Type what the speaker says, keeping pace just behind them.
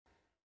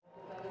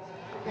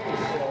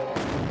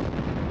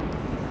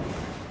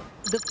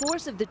The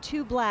force of the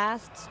two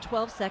blasts,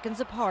 12 seconds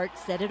apart,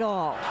 said it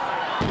all.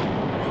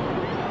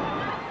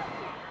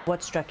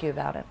 What struck you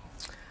about it?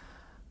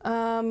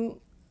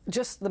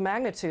 Just the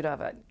magnitude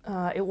of it.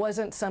 It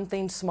wasn't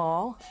something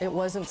small. It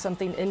wasn't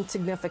something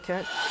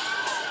insignificant.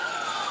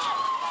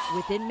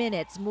 Within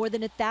minutes, more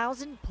than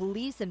 1,000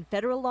 police and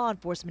federal law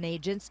enforcement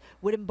agents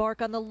would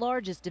embark on the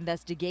largest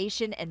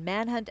investigation and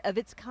manhunt of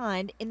its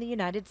kind in the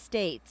United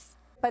States.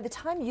 By the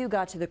time you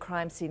got to the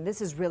crime scene, this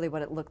is really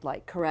what it looked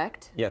like,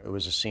 correct? Yeah, it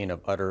was a scene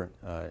of utter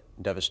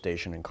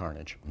devastation and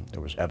carnage.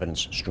 There was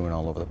evidence strewn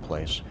all over the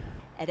place.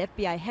 At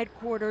FBI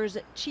headquarters,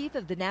 Chief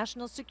of the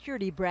National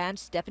Security Branch,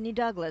 Stephanie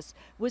Douglas,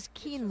 was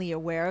keenly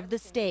aware of the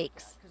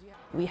stakes.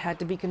 We had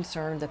to be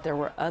concerned that there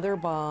were other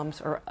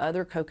bombs or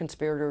other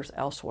co-conspirators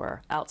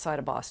elsewhere outside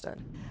of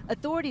Boston.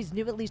 Authorities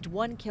knew at least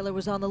one killer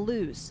was on the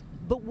loose,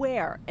 but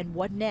where and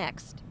what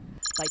next?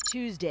 By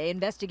Tuesday,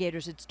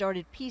 investigators had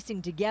started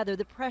piecing together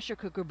the pressure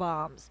cooker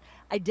bombs,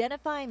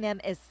 identifying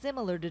them as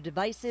similar to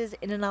devices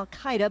in an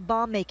al-Qaeda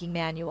bomb-making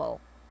manual.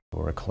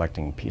 We were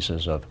collecting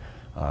pieces of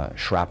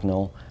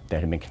shrapnel that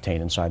had been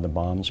contained inside the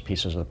bombs,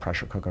 pieces of the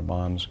pressure cooker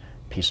bombs,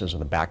 pieces of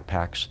the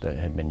backpacks that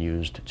had been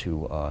used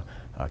to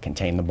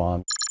contain the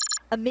bomb.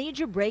 A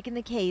major break in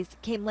the case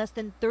came less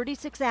than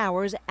 36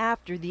 hours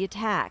after the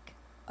attack.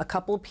 A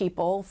couple of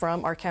people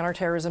from our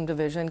counterterrorism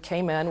division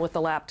came in with a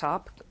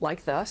laptop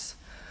like this,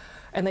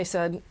 and they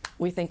said,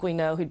 "We think we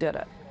know who did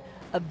it."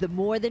 Of the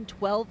more than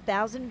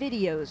 12,000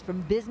 videos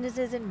from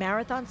businesses and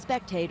marathon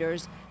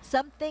spectators,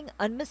 something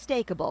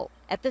unmistakable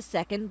at the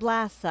second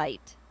blast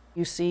site.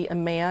 You see a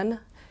man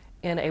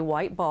in a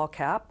white ball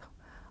cap.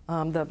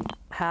 The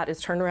hat is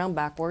turned around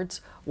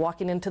backwards,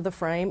 walking into the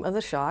frame of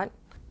the shot.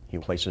 He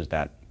places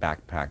that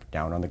backpack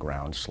down on the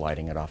ground,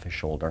 sliding it off his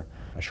shoulder.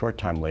 A short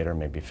time later,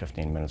 maybe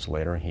 15 minutes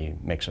later, he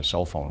makes a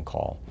cell phone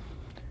call.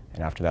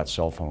 And after that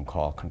cell phone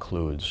call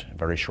concludes,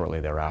 very shortly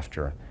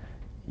thereafter,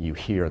 you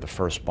hear the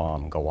first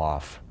bomb go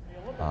off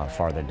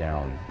farther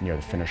down near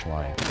the finish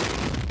line.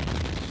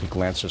 He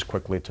glances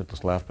quickly to the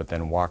left, but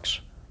then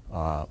walks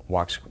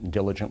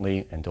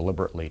diligently and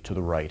deliberately to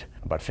the right.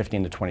 About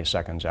 15 to 20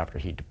 seconds after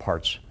he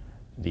departs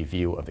the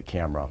view of the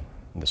camera,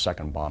 the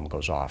second bomb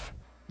goes off.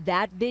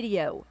 That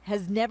video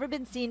has never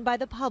been seen by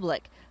the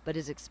public, but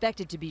is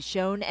expected to be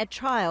shown at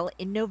trial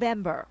in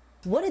November.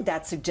 What did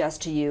that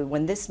suggest to you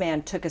when this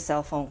man took a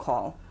cell phone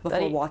call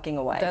before walking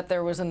away? That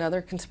there was another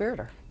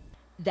conspirator.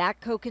 That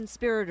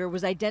co-conspirator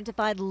was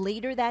identified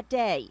later that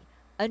day,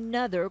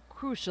 another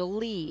crucial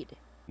lead.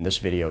 This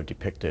video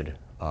depicted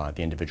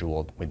the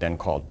individual we then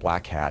called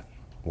Black Hat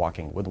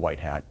walking with White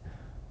Hat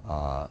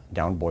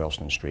down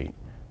Boylston Street,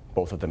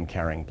 both of them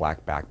carrying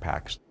black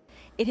backpacks.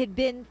 It had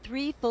been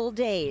 3 full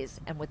days,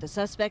 and with the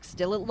suspect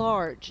still at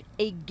large,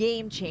 a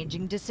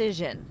game-changing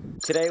decision.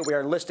 Today we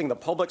are enlisting the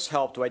public's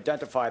help to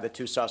identify the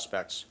two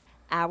suspects.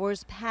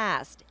 Hours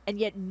passed, and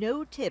yet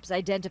no tips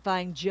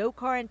identifying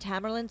Dzhokhar and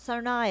Tamerlan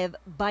Tsarnaev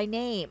by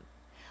name.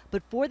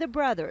 But for the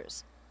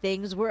brothers,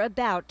 things were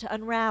about to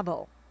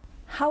unravel.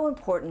 How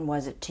important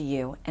was it to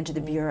you and to the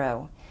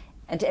Bureau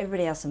and to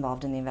everybody else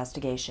involved in the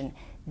investigation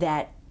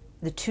that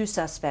the two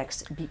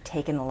suspects be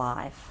taken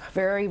alive?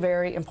 Very,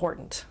 very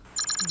important.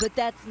 But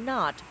that's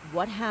not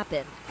what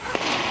happened. They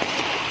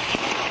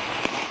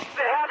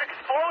have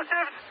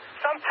explosives,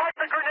 some type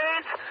of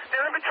grenades.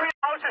 They're in between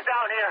houses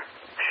down here.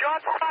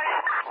 Shots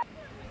fired.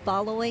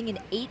 Following an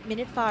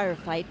 8-minute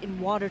firefight in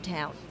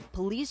Watertown,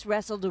 police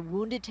wrestled a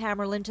wounded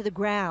Tamerlan to the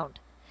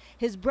ground.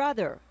 His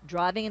brother,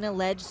 driving an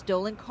alleged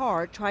stolen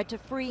car, tried to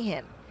free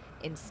him.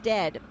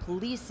 Instead,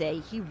 police say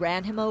he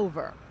ran him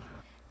over.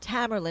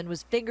 Tamerlan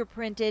was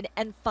fingerprinted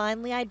and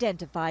finally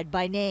identified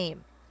by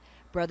name.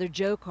 Brother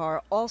Dzhokhar,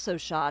 also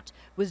shot,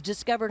 was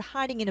discovered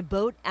hiding in a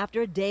boat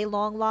after a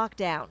day-long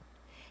lockdown.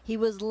 He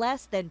was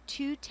less than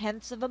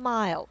 2/10 of a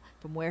mile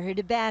from where he'd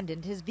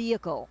abandoned his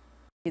vehicle.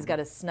 He's got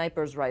a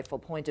sniper's rifle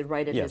pointed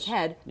right at his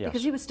head Yes.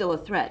 because he was still a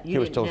threat. He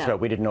was still a threat.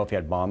 We didn't know if he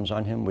had bombs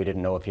on him. We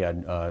didn't know if he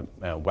had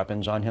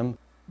weapons on him.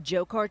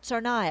 Dzhokhar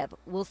Tsarnaev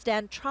will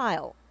stand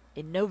trial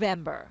in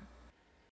November.